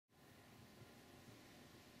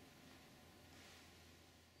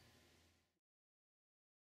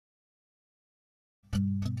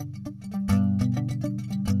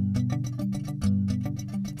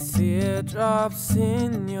Teardrops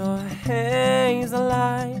in your hazel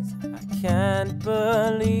eyes. I can't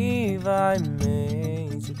believe I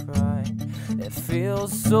made you cry. It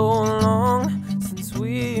feels so long since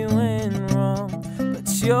we went wrong, but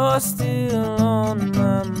you're still on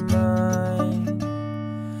my mind.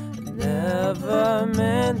 Never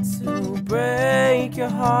meant to break your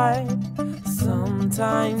heart.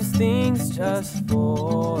 Sometimes things just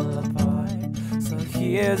fall apart. So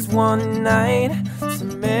here's one night to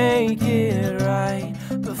make it right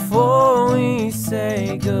before we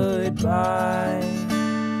say goodbye.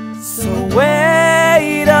 So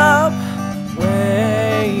wait up,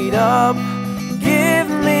 give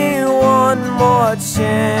me one more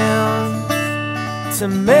chance to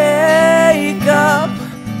make up.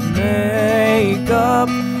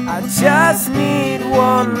 I just need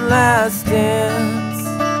one last dance.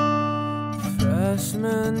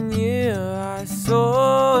 Freshman year I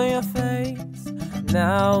saw your face.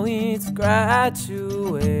 Now it's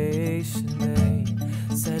graduation day.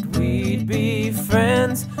 Said we'd be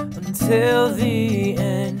friends until the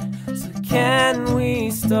end. So can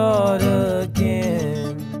we start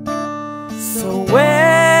again? So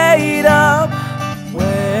wait up,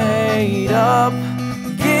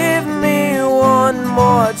 give me one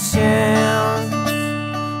more chance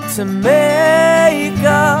to make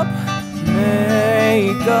up.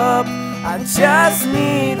 I just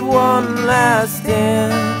need one last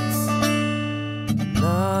dance.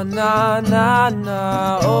 Na na na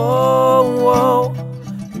na, oh, oh.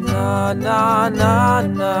 Na na na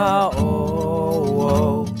na, oh,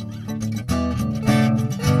 oh.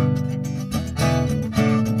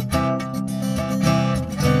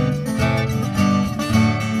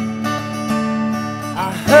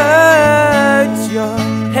 I heard you're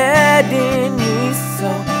heading east, so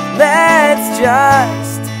let's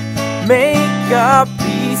just make a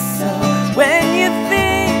peace. So when you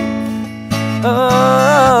think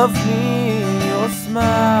of me, you'll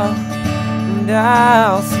smile and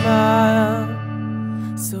I'll smile.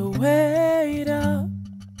 So wait up,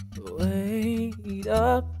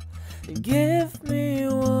 give me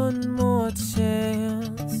one more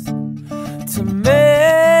chance to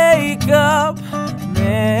make up.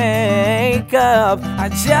 I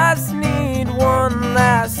just need one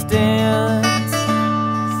last dance.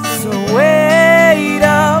 So wait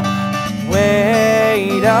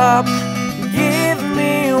up, give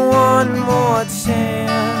me one more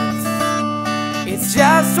chance. It's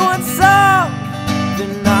just one song,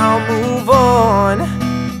 then I'll move on.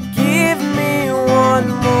 Give me one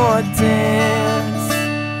more dance.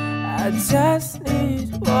 I just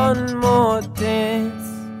need one more dance.